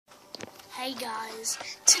Hey guys,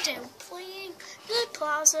 today we're playing the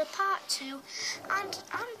Plaza Part 2 and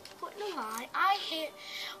I'm putting a lie. I hit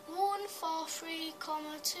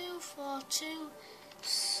 143,242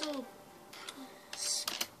 subs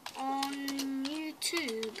on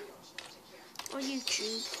YouTube.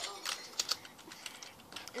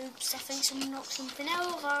 Oops, I think someone knocked something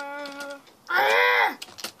over. Ah!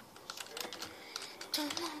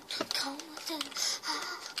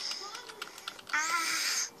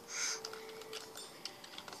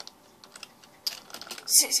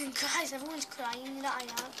 Guys, everyone's crying that I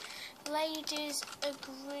am. Ladies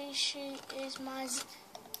agree she is my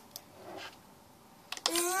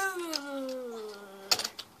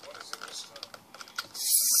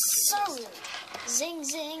sorry. Zing,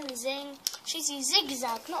 zing, zing. She's a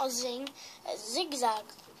zigzag, not a zing. A zigzag.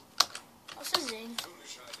 What's a zing?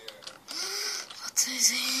 What's a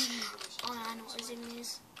zing? Oh, I know what a zing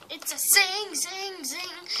is. It's a sing, zing,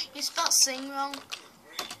 zing. You spelled sing wrong.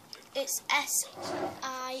 It's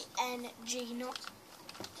S-I-N-G, not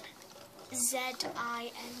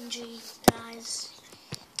Z-I-N-G, guys.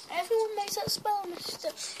 Everyone makes that spell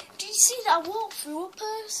mistake. Do you see that I walk through a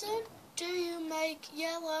person? Do you make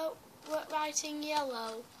yellow, writing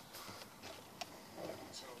yellow?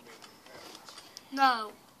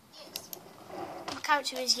 No. My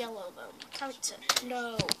character is yellow though. My character,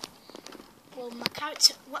 no. Well, my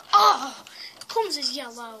character, oh, comes as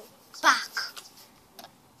yellow. Back.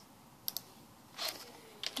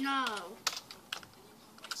 No.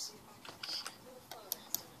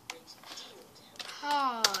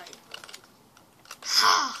 Hi.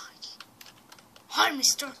 Hi. Hi,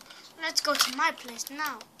 mister. Let's go to my place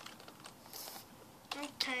now.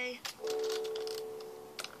 Okay.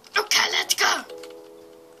 Okay, let's go.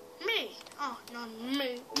 Me? Oh, not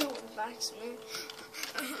me. No one likes me.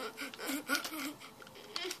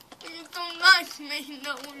 You don't like me.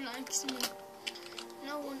 No one likes me.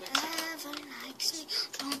 No one ever likes me.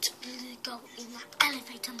 Don't really go in that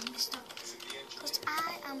elevator, mister. Because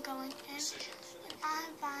I am going in and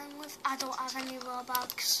I'm buying with. I don't have any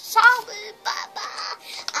Robux. Sorry, bye-bye.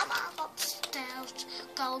 I'm up upstairs.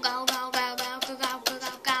 Go, go, go, go, go, go, go, go,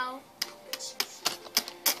 go, go.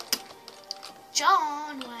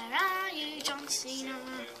 John, where are you, John Cena?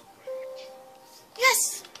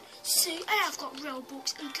 Yes! See, I have got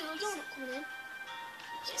Robux and girl, you're not coming in.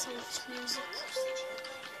 Yes, I love this music.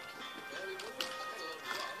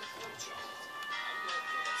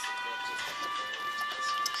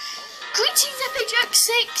 Greetings, Epic Jack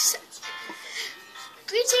 6.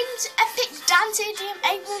 Greetings, Epic Dance ADM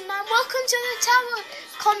 819. Welcome to the Tower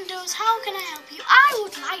Condos. How can I help you? I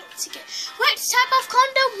would like to get. Which type of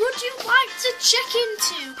condo would you like to check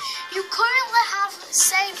into? You currently have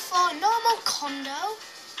saved for normal condo.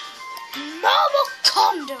 Normal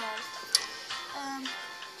condo.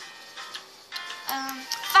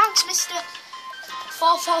 Thanks, Mister.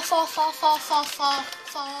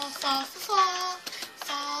 44444444444.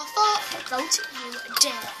 Vote you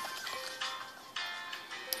dare.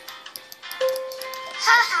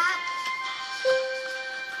 Haha.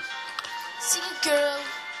 See you, girl,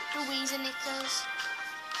 Louisa Nichols.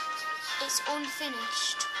 It's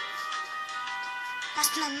unfinished.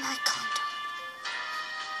 That's not my condo.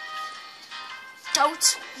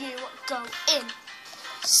 Don't you go in.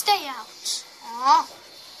 Stay out. Aww.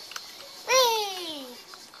 Hey.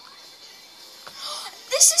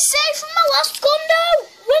 This is saved from my last condo.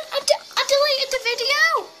 When I deleted the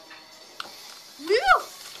video. Woo.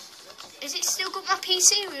 Is it still got my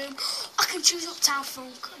PC room? I can choose Uptown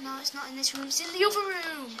Funk. No, it's not in this room. It's in the other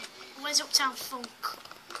room. Where's Uptown Funk?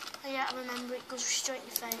 Oh yeah, I remember it. Goes straight in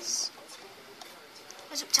your face.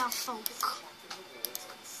 Where's Uptown Funk?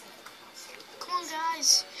 Come on,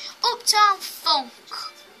 guys. Uptown Funk.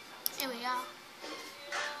 Here we are.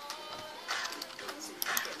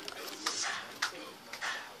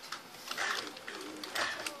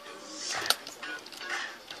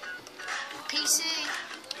 PC.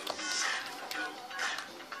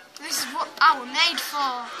 This is what I was made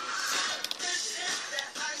for.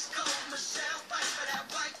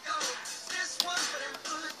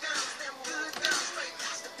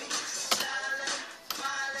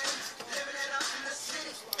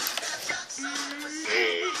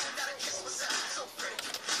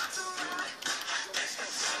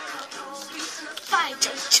 Fight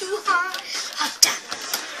too hard, hot damn.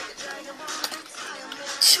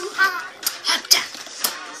 Too hard, hot damn.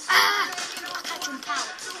 Ah, I can't jump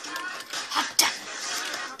out. Hot damn.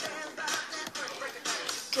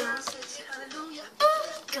 Girls, hallelujah.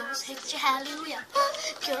 Girls, hit your hallelujah.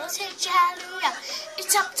 Girls, hit your hallelujah.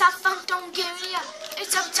 It's Uptown Funk, don't give it up.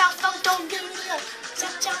 It's Uptown Funk, don't give it up. It's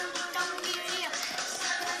Uptown Funk, don't give it up.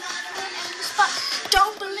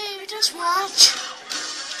 watch.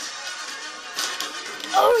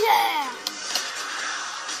 Oh yeah.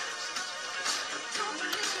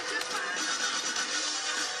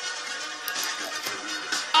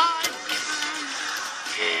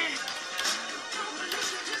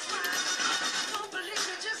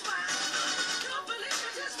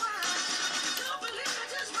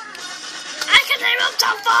 I can hear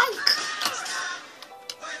Uptown Funk.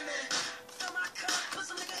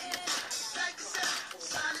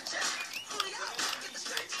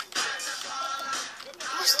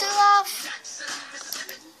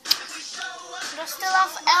 I still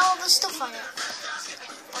have all the stuff on it.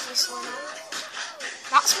 Obviously not.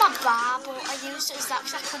 That's my bar, but I used it as that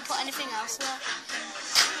because I couldn't put anything else there.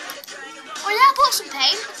 Oh yeah, I put some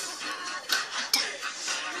paint.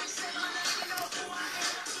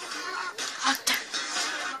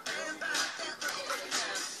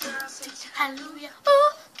 Hallelujah.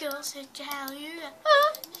 Oh, girls hit you, hallelujah.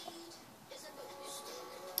 Oh.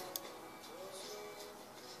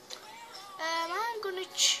 I'm gonna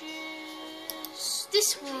choose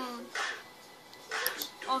this one,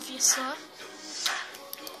 obviously.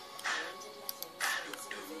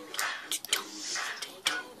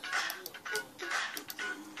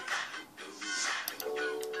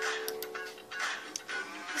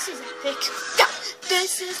 This is epic. Go.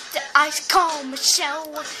 This is the ice cold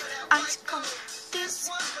Michelle. Ice cold. This is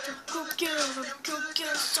the good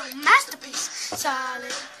girl, so masterpiece.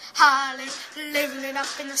 Solid, Harley, living it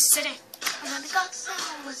up in the city. I'm gonna go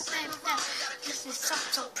down with them. This is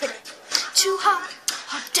so pretty. Too hot,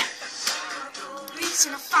 hot damn.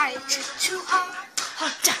 Reason a fire trip. Too hot,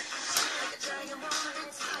 hot damn.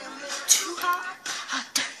 Too hot, hot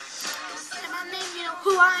damn. And my name, you know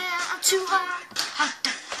who I am. I'm too hot, hot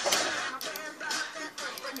damn.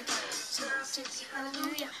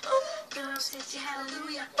 Hallelujah. Oh, girls hit you,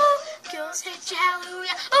 hallelujah. Oh, girls hit you,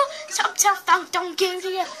 hallelujah. Oh, it's Uptown Funk, don't give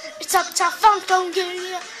it. It's Uptown Funk, don't give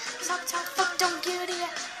it. It's Uptown Funk, don't give it.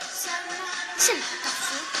 Listen,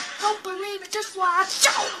 don't believe it, just watch.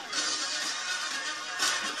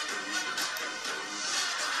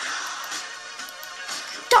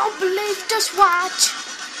 Don't believe it, just watch.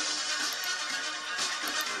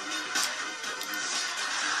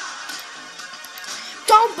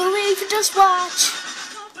 Don't believe it, just watch.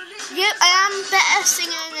 Yep, I am better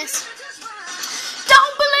singing this.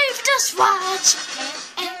 Don't believe it, just watch.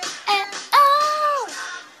 Oh.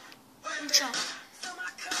 I'm trying.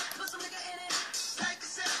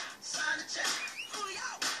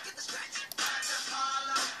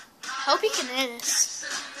 I hope you can hear this.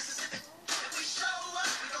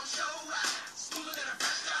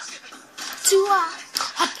 Too hard,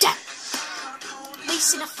 hot damn.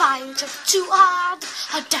 Racing a fire truck. Too hard,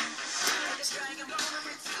 hot damn.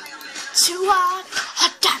 Too hard,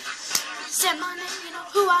 hot damn. Say my name, you know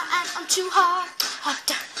who I am. I'm too hard, hot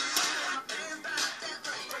damn.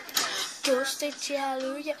 Girls say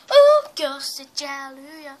hallelujah. Ooh, girls say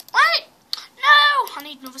hallelujah. Wait, no, I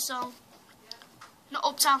need another song. Not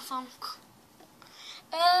Uptown Funk.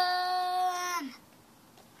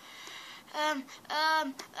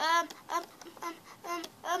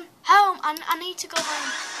 Home. I need to go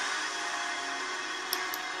home.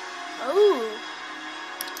 Oh.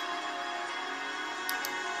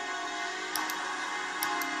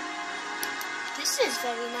 This is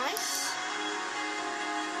very nice.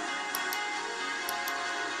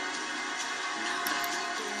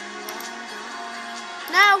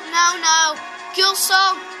 No. Girl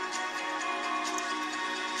song.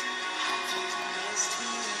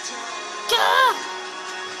 Girl,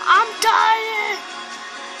 I'm dying.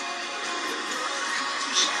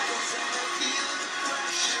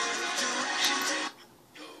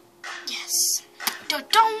 Yes. Oh,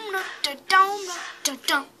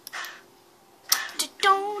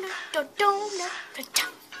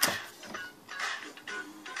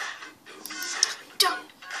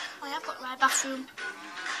 yeah, I've got the right bathroom.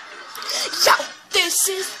 Yo, this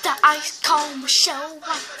is the ice cold Michelle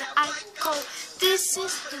White, the ice cold. This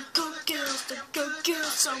is the good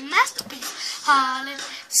girls, so masterpiece. Harley,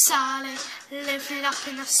 solid, living it up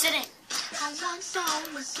in the city. I want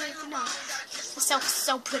someone giving up. Myself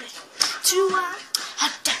so pretty. Too hot,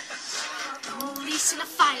 hot damn. Releasing a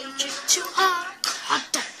fire drip. Too hot, hot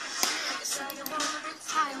damn.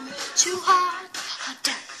 Too hot, hot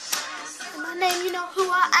damn. And my name, you know who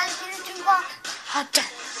I am. Too hot, hot damn.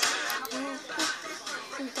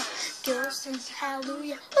 Girls sing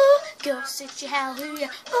hallelujah. Ooh, girls sing hallelujah.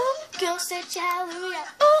 Ooh, girls sing hallelujah.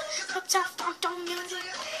 Ooh, Uptown Funk, don't give it.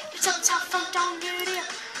 It's Uptown Funk, don't give it.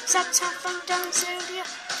 It's Uptown Funk, don't give it.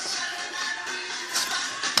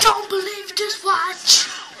 Don't believe, just watch.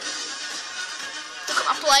 Look at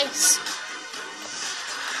my place.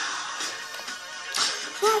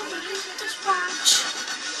 Just watch.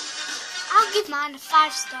 I'll give mine a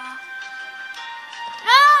 5-star.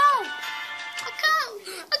 No!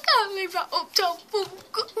 I can't leave that up top.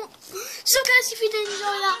 So guys, if you did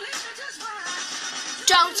enjoy that,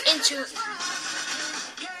 don't into it.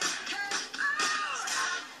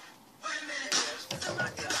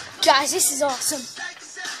 Guys, this is awesome.